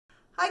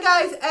Hi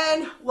guys,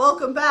 and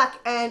welcome back.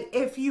 And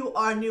if you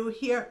are new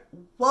here,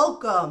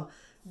 welcome.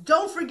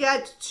 Don't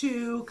forget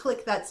to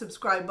click that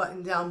subscribe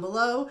button down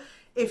below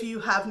if you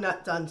have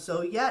not done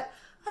so yet.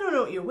 I don't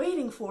know what you're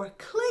waiting for.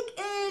 Click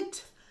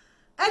it.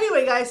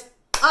 Anyway, guys,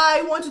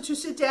 I wanted to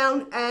sit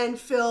down and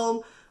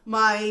film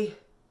my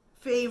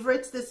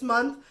favorites this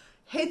month.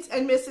 Hits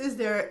and misses.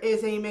 There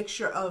is a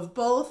mixture of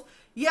both.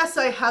 Yes,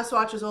 I have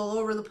swatches all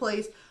over the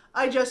place.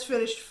 I just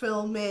finished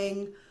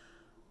filming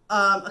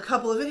a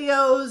couple of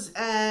videos,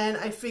 and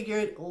I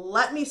figured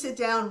let me sit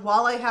down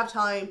while I have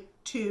time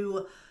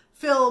to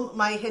film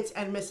my hits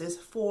and misses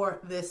for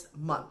this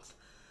month.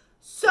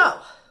 So,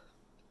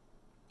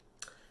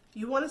 if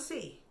you want to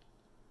see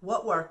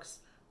what works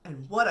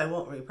and what I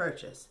won't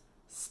repurchase,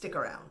 stick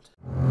around.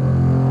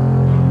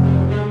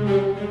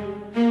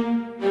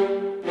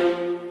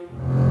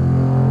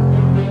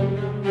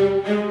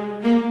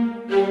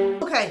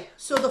 Okay,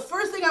 so the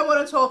first thing I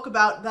want to talk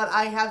about that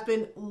I have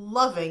been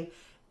loving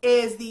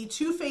is the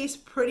Too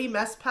Faced Pretty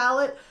Mess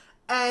palette,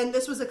 and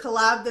this was a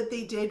collab that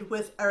they did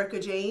with Erica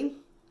Jane.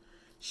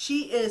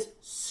 She is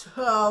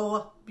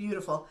so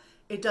beautiful.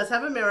 It does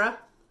have a mirror,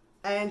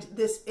 and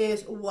this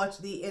is what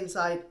the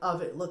inside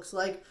of it looks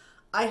like.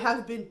 I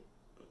have been,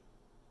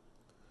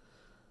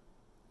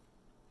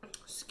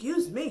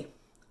 excuse me,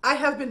 I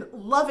have been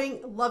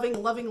loving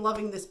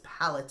this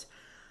palette.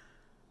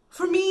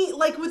 For me,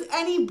 like with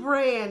any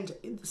brand,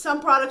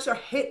 some products are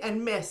hit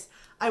and miss.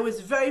 I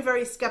was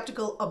very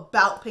skeptical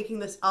about picking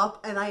this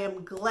up, and I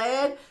am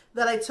glad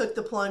that I took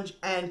the plunge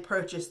and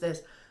purchased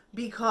this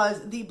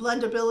because the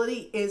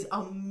blendability is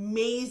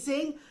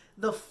amazing.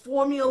 The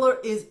formula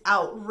is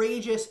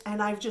outrageous,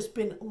 and I've just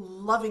been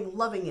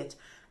loving it.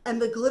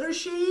 And the glitter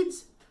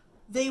shades,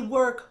 they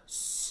work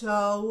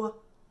so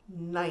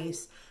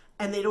nice.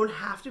 And they don't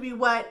have to be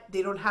wet.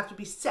 They don't have to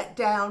be set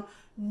down.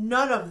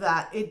 None of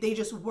that. They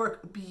just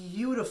work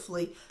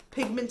beautifully.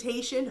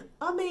 Pigmentation,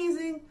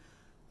 amazing.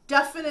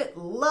 Definite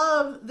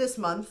love this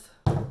month.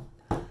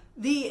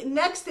 The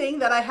next thing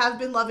that I have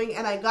been loving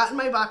and I got in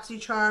my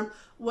BoxyCharm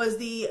was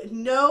the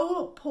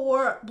No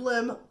Pore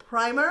Blim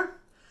Primer.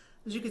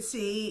 As you can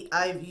see,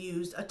 I've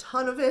used a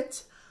ton of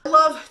it. I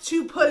love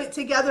to put it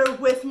together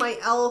with my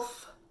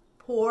e.l.f.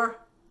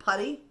 Pore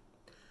Putty.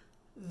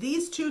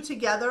 These two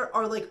together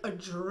are like a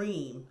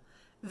dream.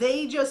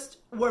 They just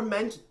were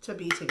meant to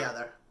be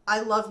together.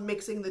 I love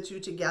mixing the two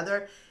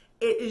together.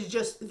 It is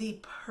just the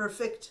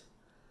perfect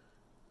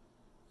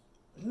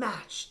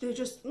match. They're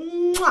just,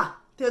 mwah!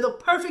 They're the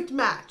perfect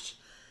match.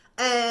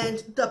 And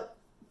the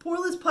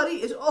Poreless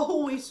Putty is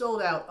always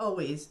sold out,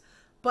 always.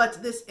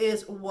 But this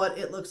is what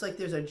it looks like.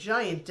 There's a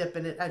giant dip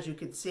in it, as you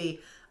can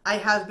see. I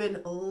have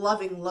been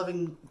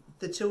loving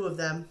the two of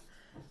them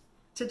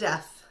to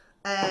death.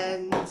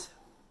 And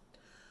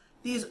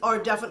these are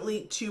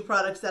definitely two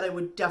products that I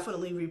would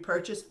definitely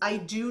repurchase. I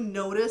do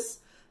notice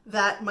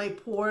that my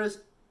pores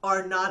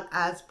are not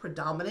as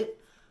predominant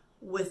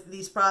with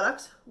these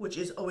products, which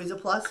is always a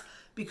plus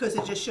because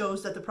it just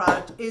shows that the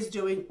product is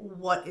doing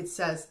what it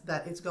says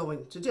that it's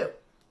going to do.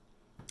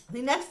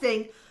 The next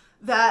thing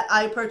that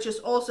I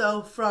purchased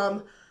also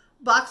from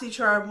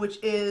BoxyCharm, which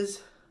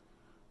is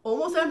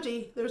almost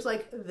empty. There's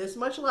like this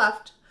much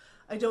left.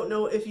 I don't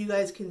know if you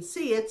guys can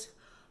see it,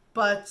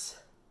 but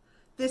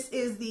this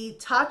is the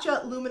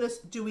Tatcha Luminous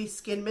Dewy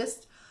Skin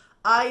Mist.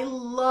 I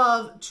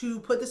love to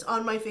put this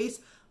on my face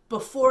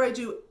before I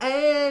do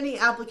any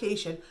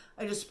application.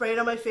 I just spray it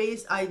on my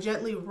face, I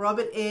gently rub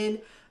it in,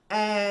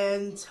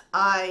 and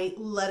I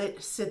let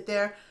it sit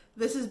there.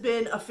 This has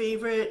been a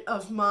favorite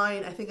of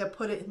mine. I think I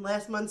put it in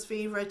last month's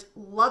favorite.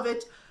 Love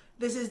it.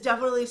 This is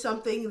definitely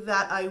something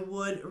that I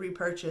would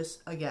repurchase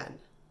again.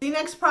 The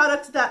next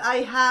product that I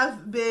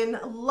have been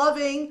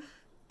loving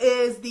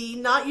is the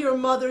Not Your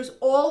Mother's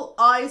All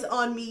Eyes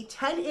on Me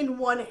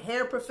 10-in-1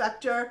 Hair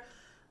Perfector.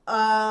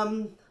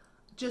 I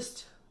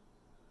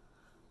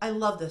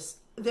love this.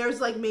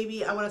 There's like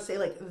maybe, I want to say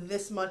like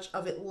this much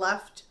of it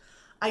left.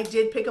 I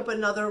did pick up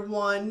another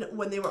one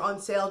when they were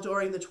on sale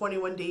during the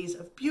 21 Days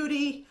of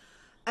Beauty.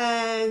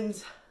 And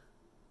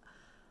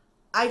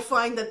I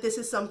find that this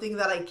is something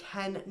that I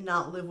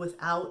cannot live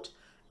without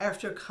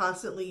after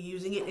constantly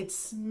using it. It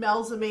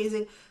smells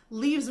amazing,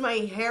 leaves my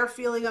hair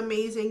feeling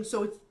amazing.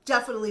 So it's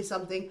definitely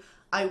something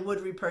I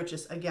would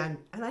repurchase again.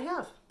 And I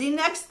have. The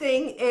next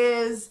thing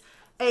is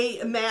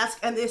a mask,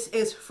 and this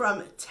is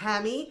from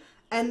Tammy.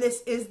 And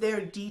this is their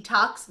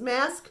detox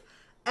mask.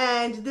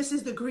 And this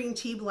is the green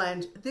tea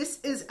blend.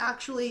 This is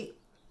actually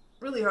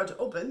really hard to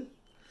open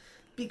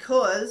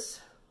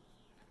because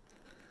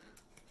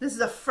this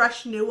is a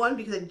fresh new one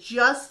because I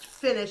just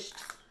finished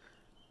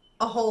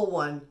a whole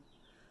one.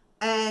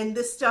 And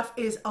this stuff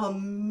is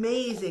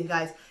amazing,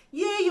 guys.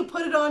 Yeah, you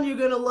put it on, you're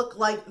going to look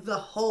like the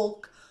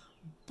Hulk.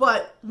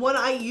 But when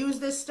I use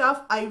this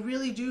stuff, I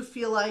really do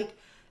feel like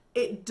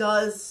it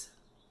does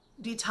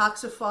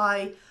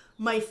detoxify.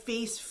 My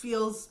face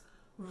feels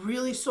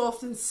really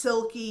soft and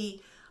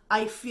silky.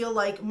 I feel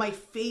like my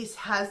face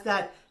has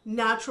that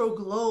natural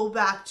glow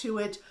back to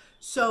it.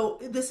 So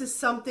this is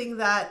something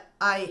that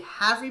I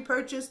have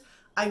repurchased.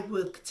 I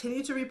will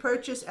continue to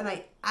repurchase, and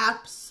I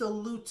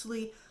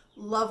absolutely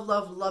love,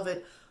 love, love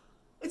it.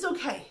 It's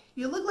okay.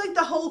 You look like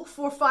the Hulk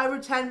for 5 or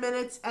 10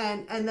 minutes,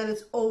 and then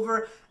it's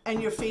over,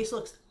 and your face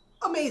looks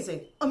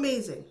amazing,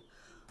 amazing.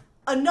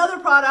 Another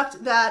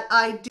product that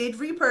I did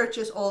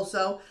repurchase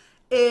also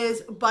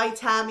is by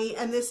Tammy,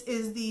 and this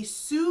is the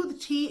Soothe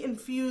Tea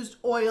Infused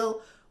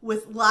Oil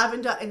with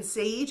lavender and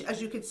sage.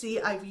 As you can see,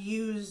 I've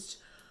used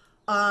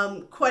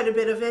quite a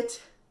bit of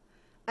it,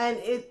 and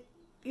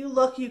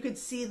you could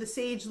see the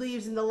sage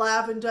leaves and the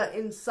lavender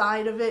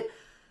inside of it.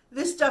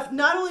 This stuff,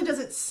 not only does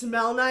it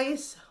smell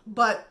nice,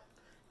 but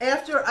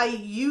after I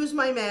use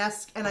my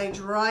mask and I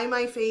dry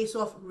my face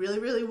off really,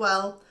 really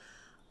well,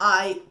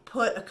 I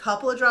put a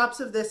couple of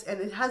drops of this, and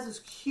it has this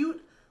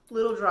cute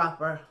little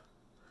dropper.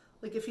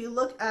 Like if you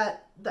look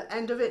at the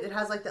end of it, it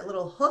has like that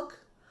little hook.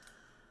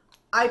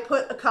 I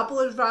put a couple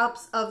of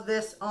drops of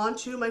this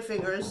onto my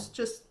fingers,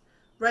 just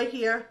right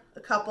here, a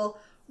couple,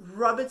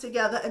 rub it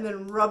together, and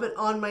then rub it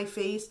on my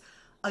face.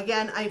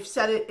 Again, I've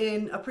said it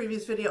in a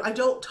previous video, I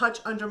don't touch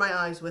under my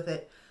eyes with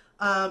it.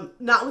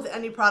 Not with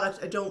any product,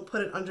 I don't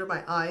put it under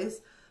my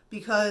eyes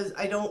because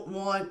I don't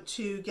want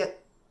to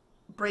get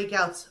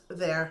breakouts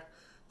there.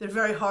 They're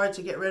very hard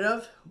to get rid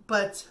of,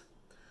 but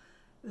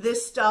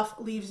this stuff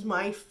leaves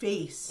my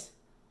face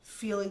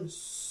feeling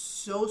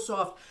so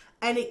soft,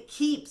 and it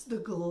keeps the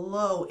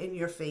glow in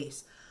your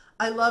face.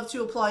 I love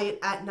to apply it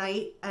at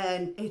night,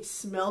 and it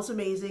smells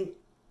amazing,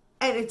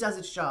 and it does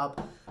its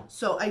job.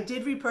 So I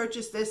did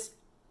repurchase this.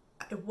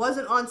 It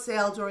wasn't on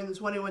sale during the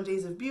 21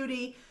 Days of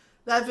Beauty.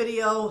 That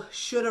video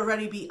should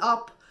already be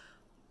up,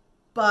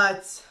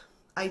 but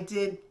I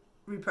did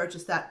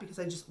repurchase that because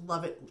I just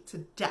love it to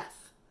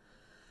death.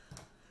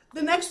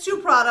 The next two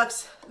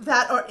products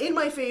that are in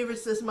my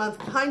favorites this month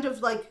kind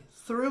of like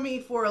threw me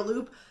for a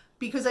loop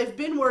because I've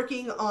been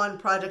working on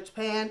Project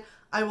Pan.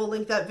 I will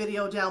link that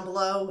video down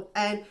below.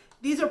 And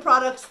these are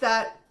products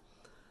that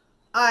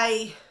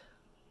I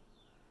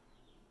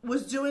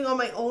was doing on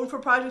my own for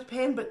Project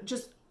Pan, but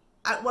just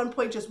at one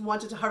point just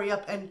wanted to hurry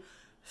up and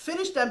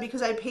finish them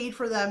because I paid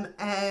for them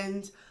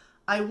and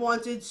I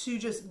wanted to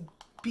just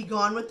be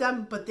gone with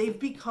them, but they've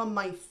become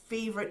my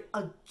favorite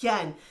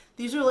again.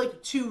 These are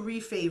like two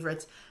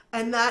re-favorites,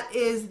 and that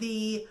is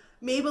the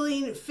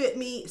Maybelline Fit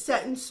Me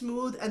Set and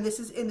Smooth, and this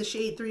is in the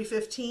shade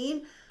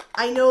 315.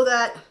 I know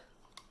that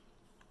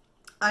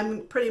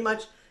I'm pretty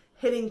much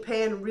hitting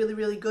pan really,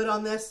 really good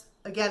on this.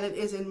 Again, it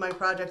is in my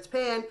Project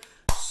Pan,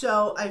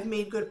 so I've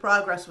made good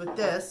progress with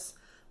this,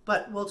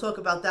 but we'll talk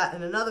about that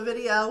in another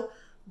video.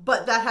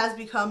 But that has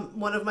become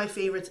one of my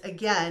favorites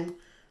again.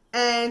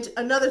 And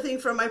another thing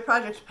from my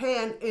Project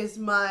Pan is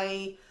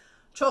my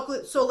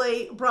Chocolate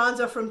Soleil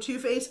bronzer from Too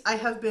Faced. I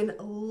have been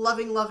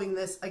loving, loving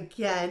this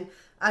again.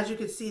 As you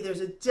can see,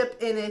 there's a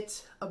dip in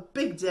it, a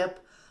big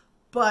dip.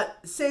 But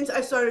since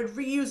I started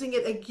reusing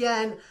it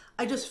again,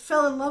 I just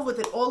fell in love with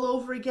it all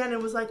over again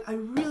and was like, I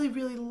really,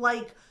 really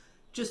like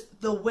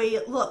just the way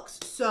it looks.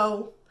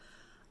 So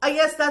I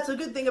guess that's a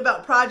good thing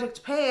about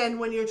Project Pan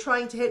when you're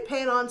trying to hit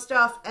pan on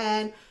stuff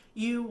and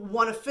you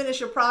want to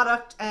finish a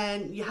product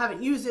and you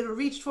haven't used it or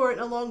reached for it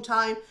in a long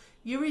time,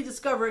 you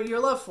rediscover your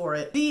love for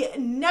it. The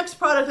next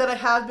product that I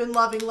have been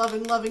loving,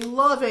 loving, loving,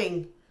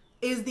 loving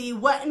is the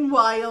Wet n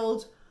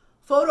Wild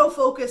Photo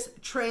Focus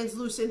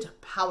Translucent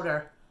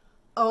Powder.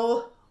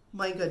 Oh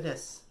my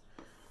goodness.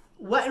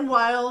 Wet n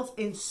Wild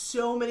in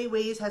so many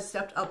ways has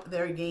stepped up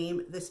their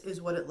game. This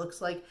is what it looks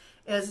like.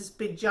 It has this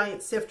big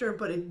giant sifter,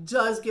 but it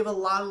does give a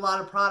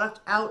lot of product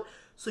out,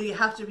 so you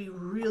have to be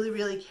really,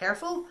 really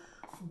careful.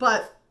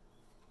 But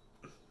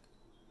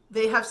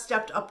they have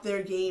stepped up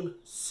their game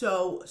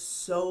so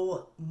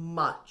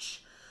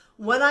much.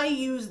 When I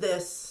use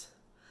this,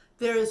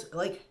 there's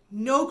like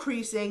no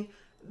creasing.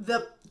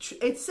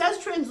 It says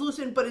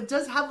translucent, but it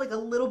does have like a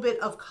little bit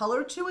of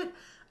color to it.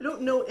 I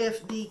don't know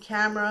if the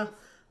camera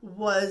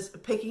was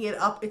picking it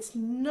up. It's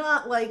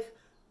not like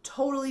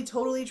totally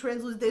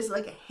translucent. There's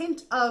like a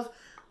hint of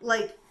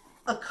like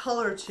a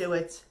color to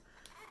it,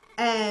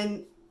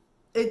 and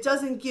it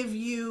doesn't give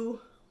you,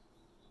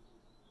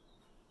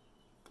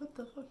 what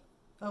the fuck?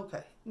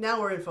 Okay,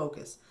 now we're in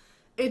focus.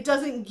 It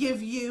doesn't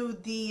give you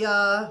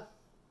the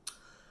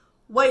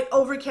white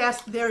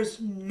overcast. There's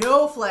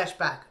no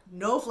flashback,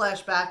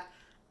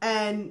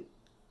 and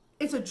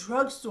it's a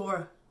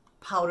drugstore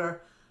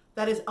powder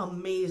that is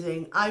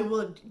amazing. I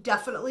will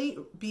definitely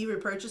be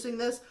repurchasing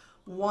this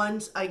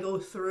once I go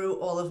through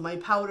all of my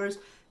powders.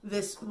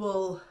 This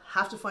will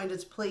have to find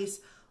its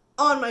place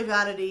on my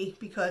vanity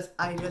because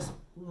I just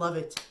love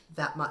it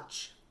that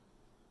much.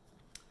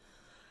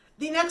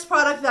 The next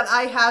product that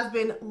I have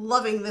been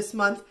loving this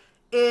month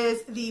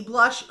is the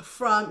blush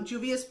from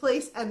Juvia's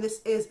Place, and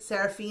this is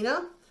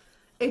Serafina.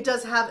 It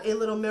does have a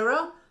little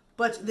mirror,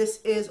 but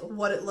this is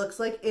what it looks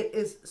like. It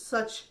is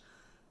such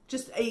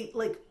just a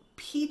like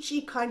peachy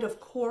kind of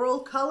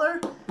coral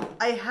color.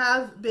 I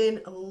have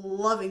been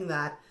loving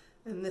that,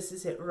 and this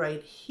is it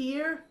right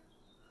here.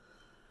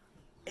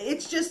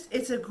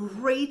 It's a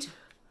great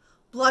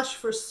blush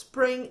for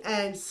spring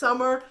and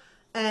summer.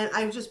 And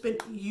I've just been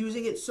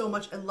using it so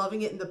much and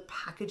loving it, and the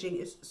packaging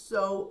is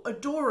so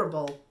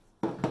adorable.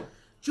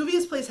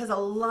 Juvia's Place has a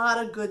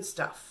lot of good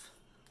stuff.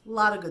 A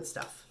lot of good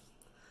stuff.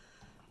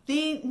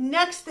 The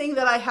next thing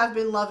that I have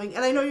been loving,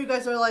 and I know you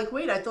guys are like,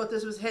 wait, I thought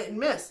this was hit and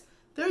miss.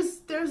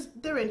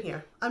 They're in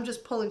here. I'm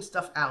just pulling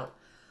stuff out.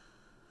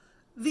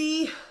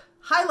 The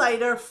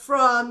highlighter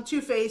from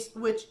Too Faced,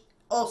 which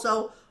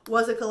also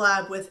was a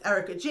collab with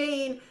Erica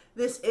Jane.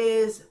 This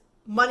is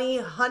Money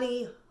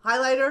Honey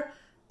highlighter,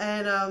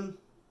 and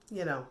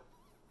you know,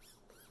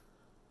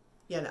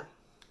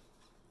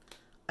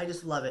 I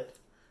just love it.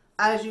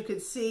 As you can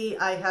see,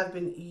 I have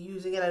been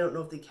using it. I don't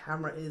know if the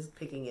camera is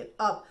picking it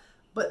up,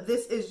 but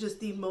this is just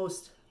the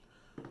most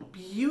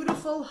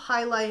beautiful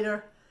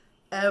highlighter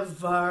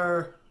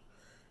ever.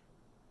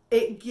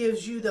 It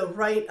gives you the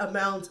right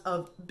amount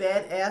of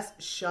badass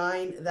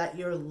shine that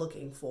you're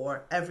looking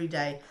for every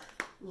day.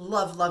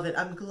 Love, love it.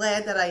 I'm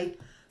glad that I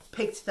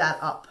picked that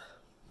up.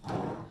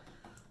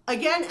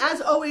 Again,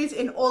 as always,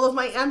 in all of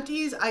my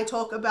empties, I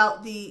talk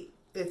about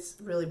it's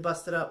really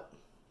busted up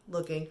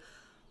looking,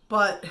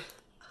 but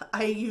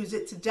I use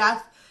it to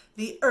death.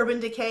 The Urban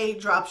Decay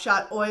Drop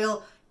Shot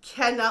Oil.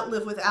 Cannot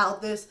live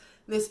without this.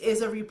 This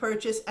is a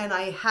repurchase, and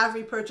I have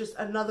repurchased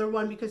another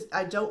one because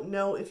I don't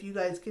know if you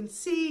guys can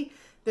see.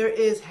 There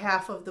is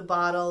half of the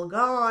bottle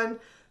gone,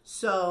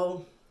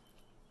 so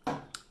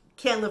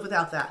can't live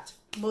without that.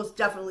 Most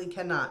definitely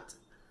cannot.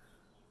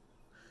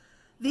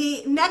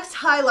 The next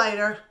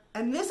highlighter,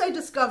 and this I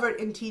discovered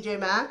in TJ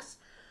Maxx,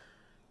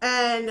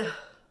 and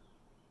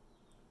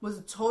was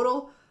a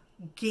total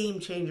game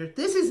changer.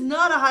 This is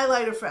not a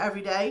highlighter for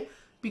every day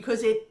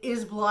because it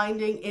is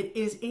blinding. It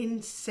is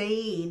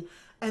insane.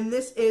 And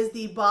this is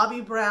the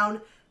Bobbi Brown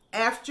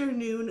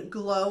Afternoon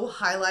Glow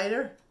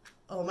highlighter.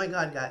 Oh my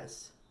God,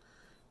 guys.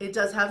 It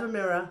does have a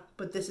mirror,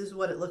 but this is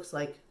what it looks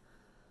like.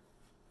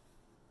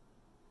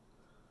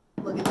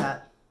 Look at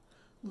that.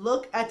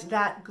 Look at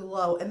that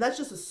glow. And that's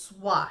just a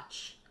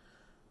swatch.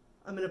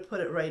 I'm going to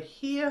put it right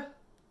here.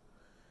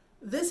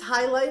 This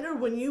highlighter,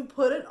 when you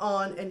put it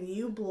on and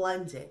you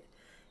blend it,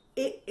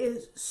 it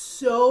is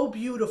so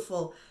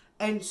beautiful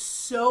and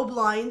so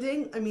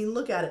blinding. I mean,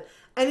 look at it.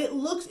 And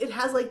it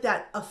has like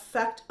that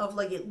effect of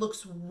like it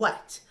looks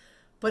wet,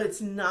 but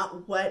it's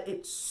not wet.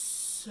 It's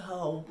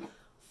so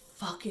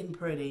fucking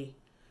pretty.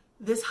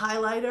 This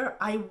highlighter,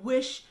 I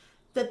wish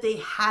that they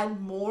had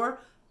more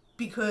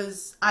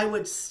because I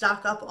would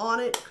stock up on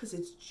it because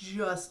it's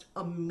just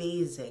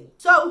amazing.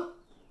 So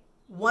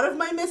one of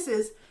my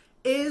misses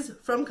is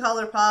from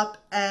ColourPop,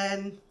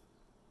 and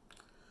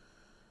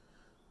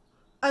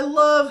I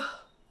love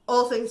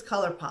all things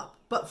ColourPop,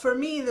 but for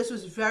me this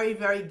was very,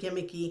 very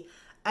gimmicky,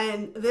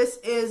 and this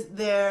is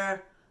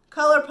their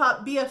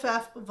ColourPop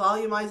BFF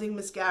Volumizing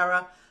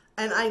Mascara,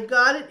 and I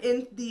got it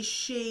in the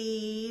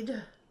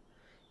shade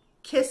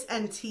Kiss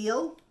and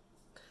Teal.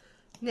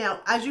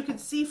 Now, as you can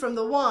see from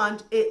the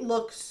wand, it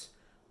looks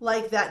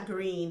like that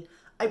green.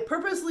 I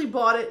purposely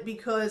bought it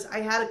because I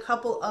had a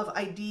couple of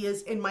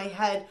ideas in my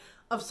head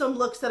of some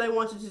looks that I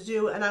wanted to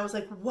do, and I was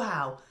like,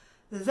 wow,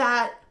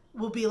 that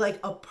will be like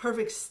a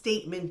perfect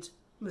statement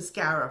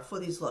mascara for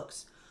these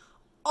looks.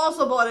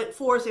 Also bought it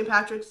for St.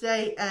 Patrick's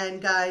Day,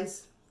 and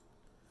guys,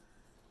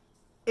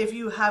 if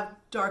you have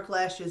dark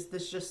lashes,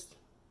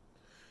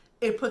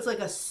 it puts like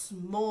a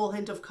small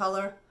hint of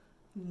color,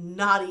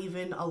 not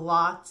even a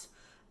lot,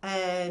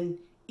 and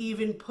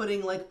even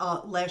putting like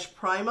a lash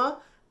primer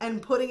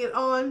and putting it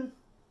on,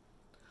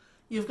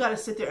 you've got to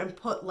sit there and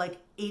put like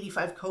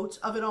 85 coats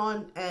of it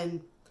on,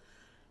 and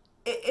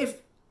if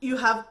you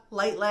have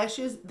light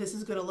lashes, this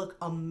is going to look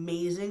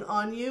amazing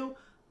on you,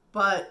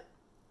 but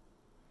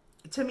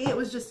to me it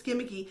was just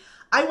gimmicky.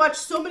 I watched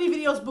so many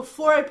videos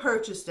before I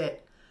purchased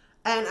it,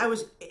 and I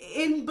was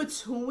in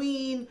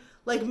between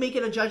like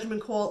making a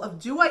judgment call of,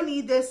 do I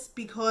need this?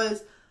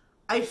 Because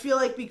I feel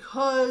like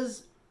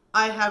because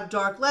I have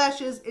dark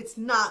lashes, it's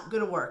not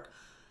going to work.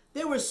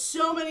 There were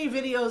so many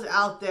videos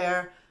out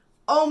there.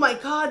 Oh my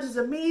God, this is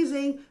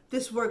amazing.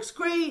 This works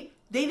great.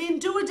 They didn't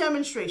do a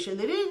demonstration.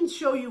 They didn't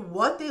show you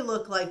what they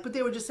look like, but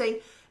they were just saying,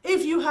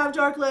 if you have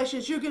dark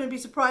lashes, you're going to be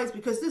surprised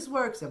because this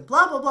works and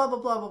blah, blah, blah, blah,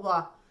 blah, blah,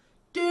 blah.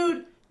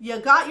 Dude, you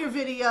got your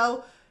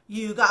video.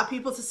 You got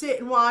people to sit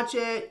and watch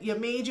it. You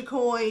made your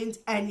coins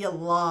and you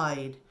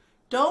lied.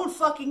 Don't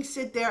fucking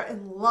sit there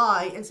and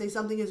lie and say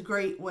something is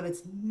great when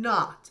it's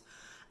not.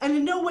 And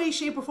in no way,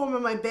 shape, or form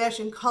am I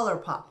bashing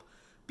ColourPop.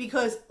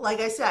 Because, like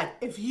I said,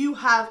 if you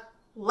have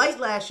light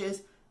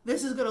lashes,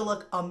 this is going to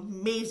look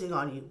amazing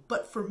on you.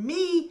 But for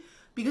me,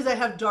 because I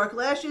have dark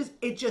lashes,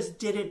 it just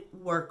didn't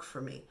work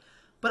for me.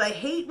 But I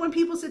hate when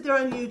people sit there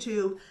on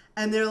YouTube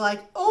and they're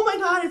like, oh my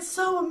God, it's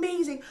so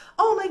amazing.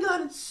 Oh my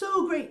God, it's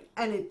so great.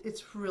 And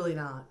it's really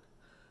not.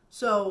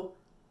 So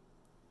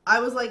I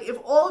was like, if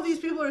all of these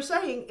people are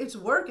saying it's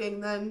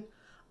working, then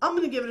I'm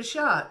going to give it a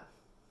shot.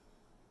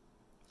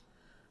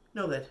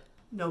 No good.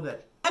 No good.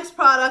 Next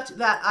product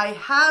that I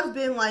have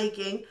been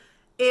liking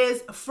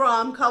is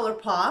from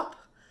ColourPop.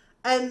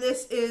 And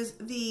this is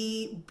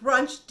the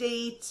Brunch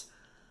Date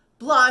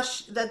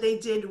blush that they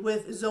did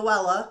with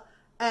Zoella.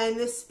 And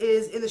this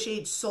is in the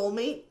shade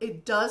Soulmate.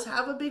 It does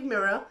have a big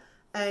mirror,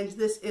 and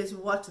this is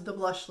what the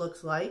blush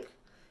looks like.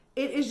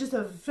 It is just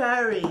a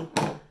very,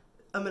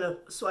 I'm going to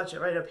swatch it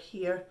right up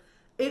here.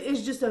 It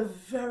is just a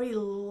very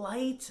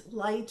light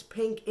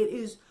pink. It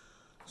is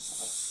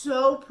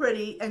so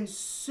pretty and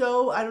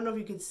so, I don't know if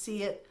you can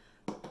see it.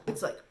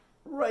 It's like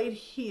right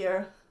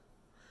here.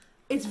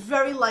 It's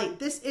very light.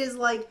 This is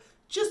like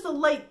just a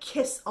light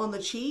kiss on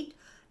the cheek.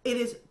 It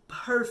is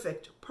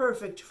perfect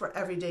for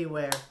everyday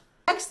wear.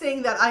 Next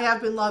thing that I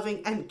have been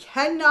loving and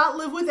cannot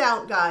live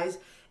without, guys,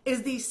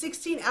 is the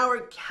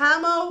 16-Hour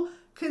Camo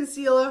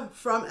Concealer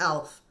from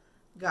e.l.f.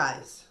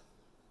 Guys,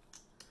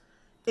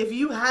 if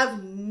you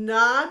have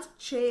not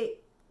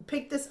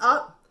picked this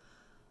up,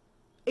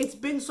 it's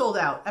been sold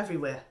out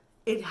everywhere.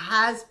 It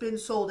has been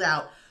sold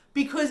out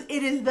because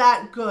it is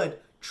that good.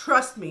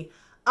 Trust me.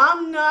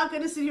 I'm not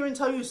going to sit here and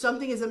tell you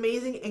something is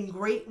amazing and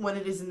great when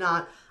it is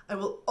not. I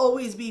will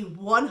always be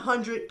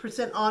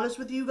 100% honest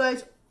with you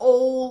guys,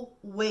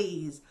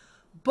 always.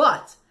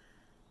 But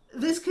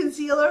this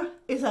concealer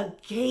is a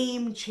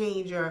game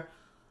changer.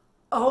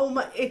 Oh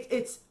my,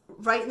 it's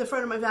right in the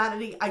front of my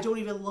vanity. I don't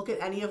even look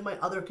at any of my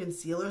other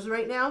concealers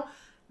right now.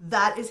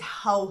 That is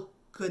how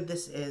good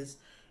this is.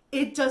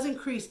 It doesn't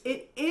crease.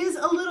 It is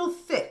a little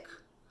thick,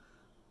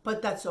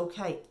 but that's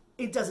okay.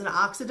 It doesn't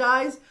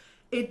oxidize.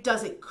 It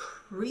doesn't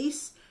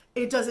crease.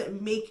 It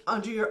doesn't make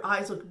under your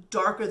eyes look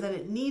darker than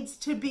it needs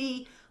to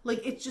be.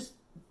 Like, it's just,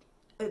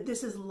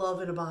 this is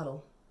love in a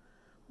bottle.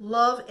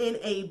 Love in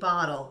a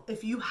bottle.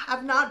 If you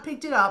have not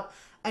picked it up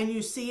and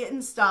you see it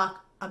in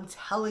stock, I'm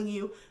telling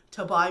you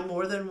to buy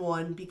more than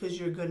one because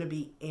you're going to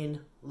be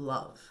in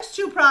love. Next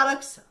two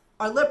products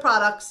are lip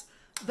products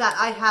that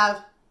I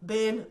have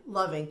been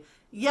loving.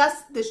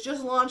 Yes, this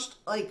just launched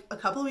like a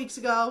couple of weeks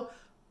ago,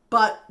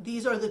 but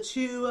these are the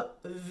two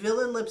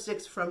Villain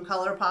lipsticks from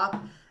ColourPop.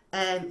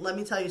 And let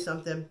me tell you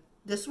something.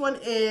 This one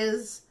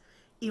is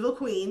Evil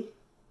Queen,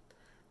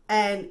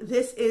 and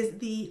this is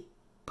the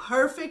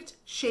perfect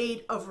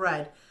shade of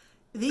red.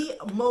 The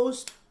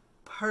most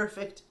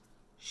perfect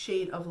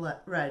shade of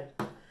red.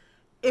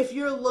 If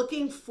you're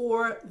looking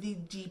for the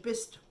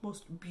deepest,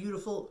 most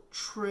beautiful,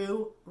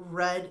 true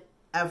red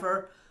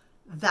ever,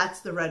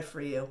 that's the red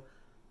for you.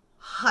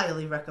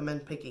 Highly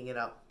recommend picking it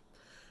up.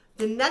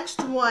 The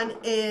next one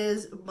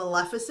is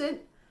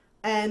Maleficent,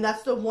 and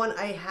that's the one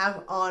I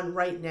have on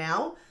right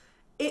now.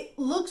 It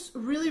looks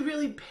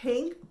really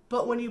pink,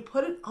 but when you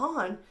put it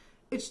on,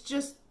 it's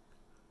just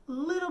a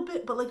little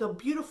bit, but like a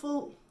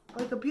beautiful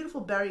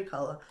berry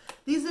color.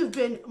 These have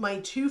been my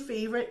two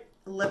favorite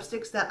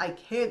lipsticks that I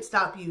can't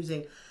stop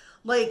using.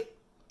 Like,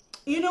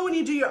 you know when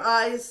you do your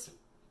eyes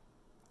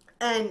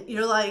and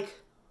you're like,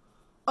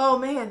 oh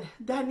man,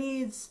 that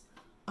needs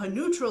a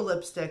neutral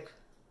lipstick.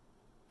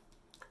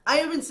 I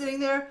have been sitting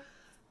there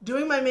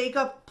doing my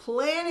makeup,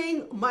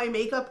 planning my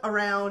makeup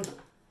around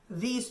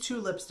these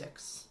two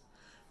lipsticks.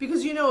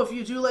 Because, you know, if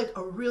you do like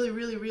a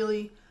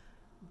really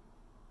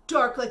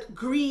dark, like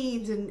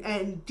greens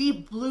and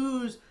deep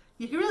blues,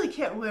 you really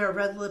can't wear a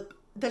red lip.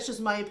 That's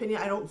just my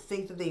opinion. I don't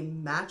think that they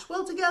match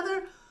well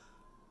together.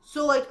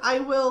 So, like, I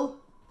will...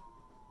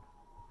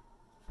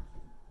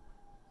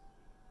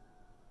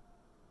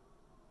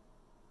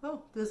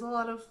 Oh, there's a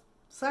lot of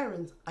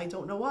sirens. I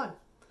don't know why.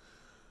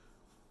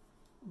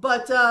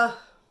 But,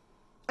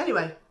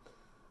 anyway,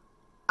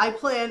 I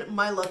plan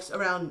my looks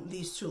around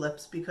these two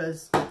lips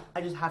because I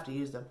just have to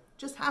use them.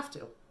 Just have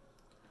to.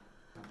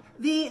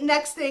 The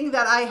next thing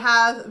that I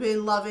have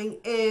been loving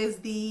is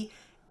the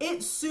It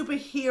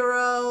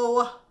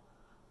Superhero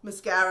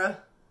mascara.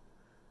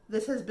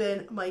 This has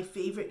been my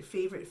favorite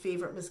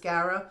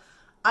mascara.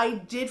 I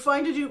did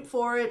find a dupe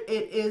for it.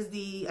 It is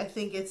the, I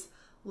think it's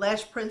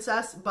Lash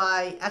Princess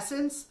by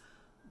Essence.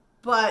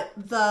 But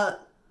the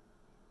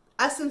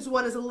Essence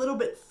one is a little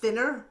bit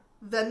thinner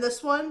than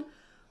this one.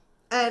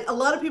 And a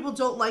lot of people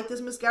don't like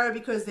this mascara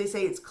because they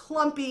say it's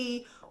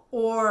clumpy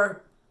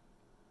or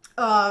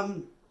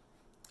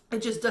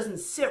it just doesn't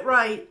sit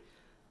right.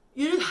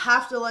 You just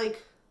have to,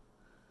 like,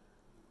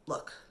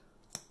 look.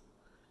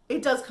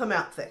 It does come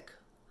out thick.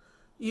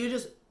 You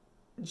just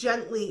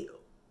gently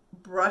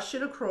brush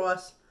it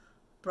across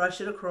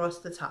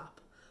the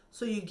top.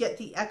 So you get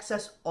the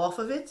excess off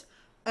of it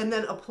and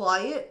then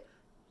apply it.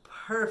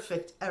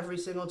 Perfect every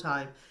single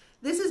time.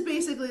 This is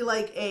basically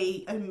like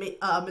a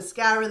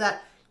mascara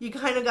that you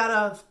kind of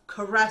gotta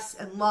caress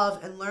and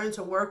love and learn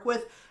to work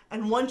with.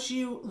 And once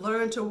you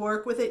learn to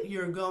work with it,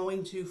 you're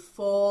going to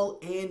fall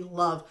in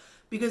love.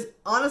 Because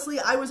honestly,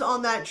 I was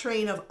on that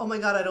train of, oh my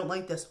God, I don't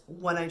like this.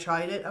 When I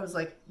tried it, I was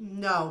like,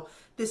 no,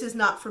 this is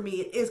not for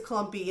me. It is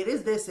clumpy. It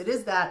is this, it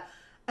is that.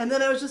 And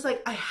then I was just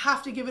like, I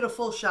have to give it a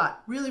full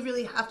shot.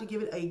 Really have to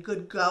give it a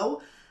good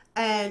go.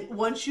 And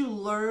once you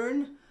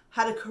learn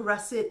how to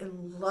caress it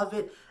and love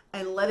it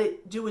and let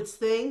it do its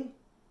thing,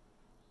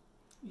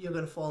 you're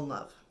going to fall in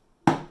love.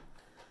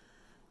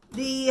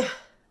 The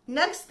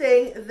next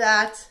thing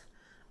that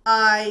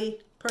I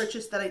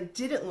purchased that I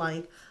didn't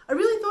like, I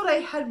really thought I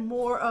had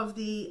more of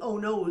the Oh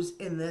No's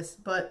in this,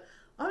 but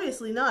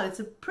obviously not. It's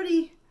a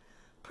pretty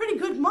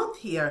good month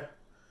here.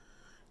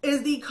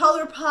 is the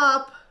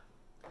ColourPop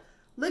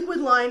liquid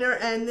liner,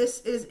 and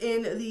this is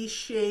in the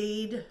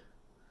shade,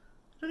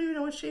 I don't even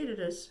know what shade it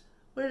is.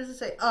 Where does it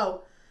say?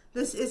 Oh,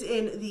 this is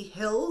in the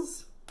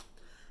Hills,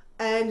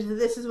 and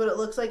this is what it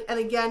looks like. And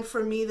again,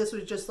 for me, this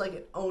was just like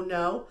an oh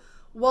no.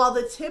 While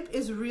the tip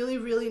is really,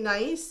 really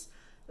nice,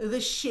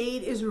 the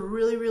shade is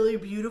really, really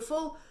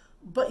beautiful,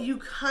 but you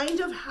kind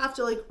of have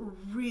to like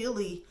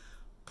really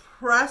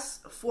press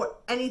for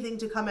anything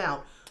to come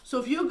out. So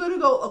if you're going to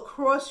go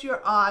across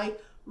your eye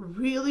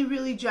really,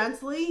 really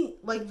gently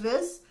like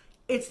this,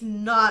 it's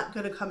not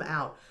going to come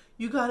out.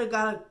 You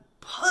gotta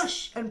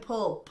push and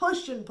pull,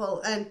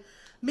 and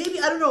maybe,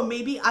 I don't know,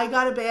 maybe I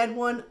got a bad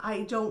one,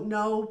 I don't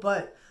know,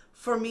 but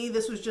for me,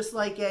 this was just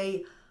like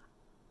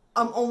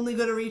I'm only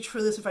going to reach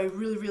for this if I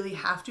really, really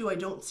have to. I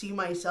don't see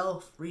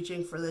myself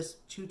reaching for this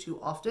too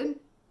often.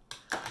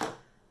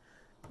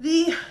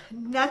 The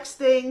next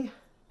thing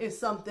is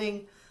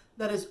something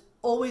that is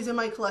always in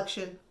my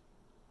collection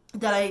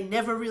that I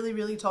never really,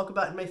 really talk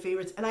about in my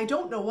favorites, and I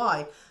don't know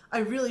why. I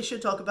really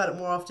should talk about it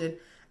more often.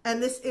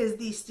 And this is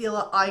the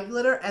Stila Eye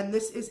Glitter, and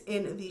this is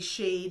in the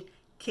shade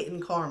Kitten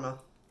Karma.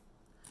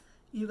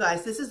 You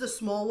guys, this is the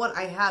small one.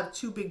 I have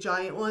two big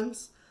giant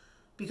ones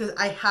because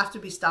I have to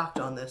be stocked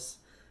on this.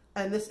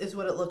 And this is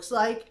what it looks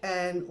like.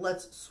 And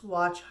let's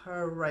swatch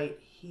her right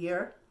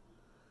here.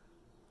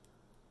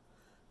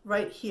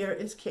 Right here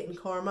is Kitten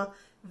Karma.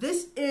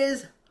 This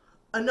is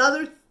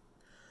another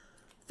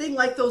thing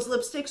like those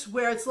lipsticks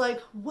where it's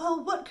like,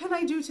 well, what can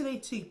I do today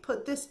to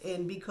put this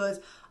in? Because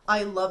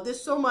I love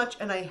this so much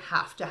and I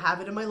have to have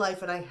it in my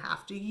life and I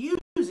have to use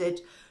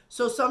it.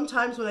 So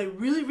sometimes when I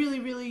really, really,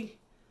 really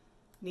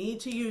need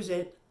to use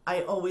it,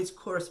 I always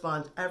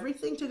correspond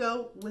everything to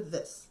go with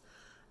this.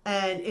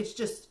 And it's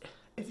just,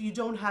 if you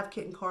don't have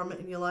Kitten Karma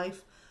in your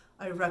life,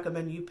 I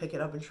recommend you pick it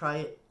up and try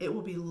it. It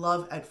will be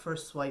love at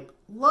first swipe.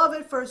 Love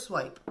at first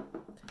swipe.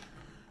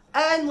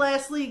 And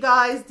lastly,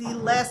 guys, the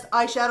last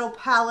eyeshadow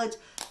palette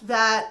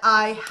that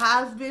I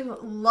have been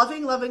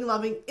loving, loving,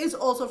 loving is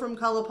also from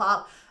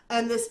ColourPop.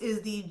 And this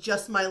is the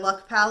Just My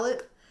Luck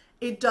palette.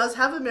 It does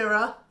have a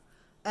mirror.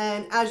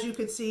 And as you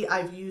can see,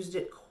 I've used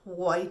it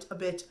quite a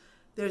bit.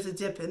 There's a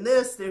dip in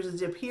this. There's a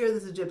dip here.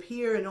 There's a dip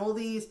here. And all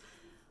these.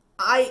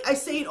 I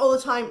say it all the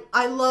time.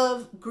 I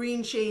love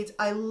green shades.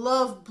 I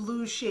love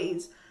blue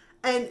shades.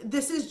 And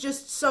this is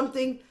just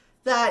something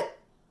that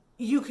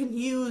you can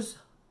use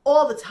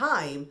all the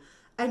time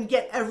and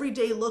get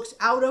everyday looks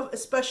out of,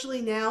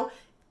 especially now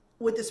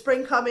with the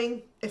spring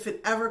coming, if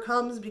it ever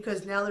comes,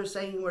 because now they're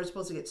saying we're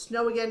supposed to get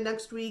snow again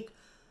next week.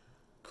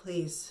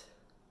 Please,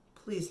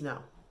 please no.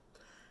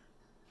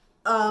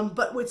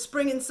 But with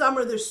spring and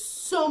summer, there's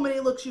so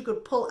many looks you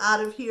could pull out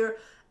of here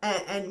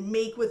and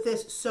make with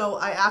this. So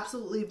I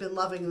absolutely been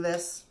loving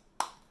this.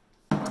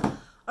 All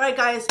right,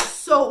 guys.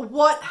 So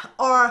what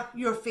are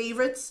your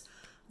favorites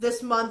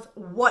this month?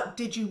 What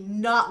did you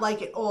not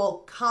like at all?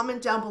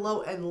 Comment down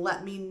below and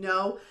let me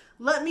know.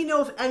 Let me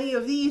know if any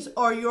of these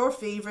are your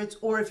favorites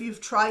or if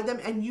you've tried them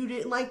and you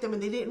didn't like them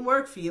and they didn't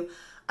work for you.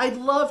 I'd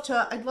love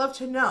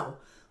to know.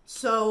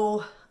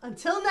 So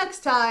until next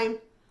time,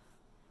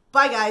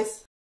 bye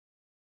guys.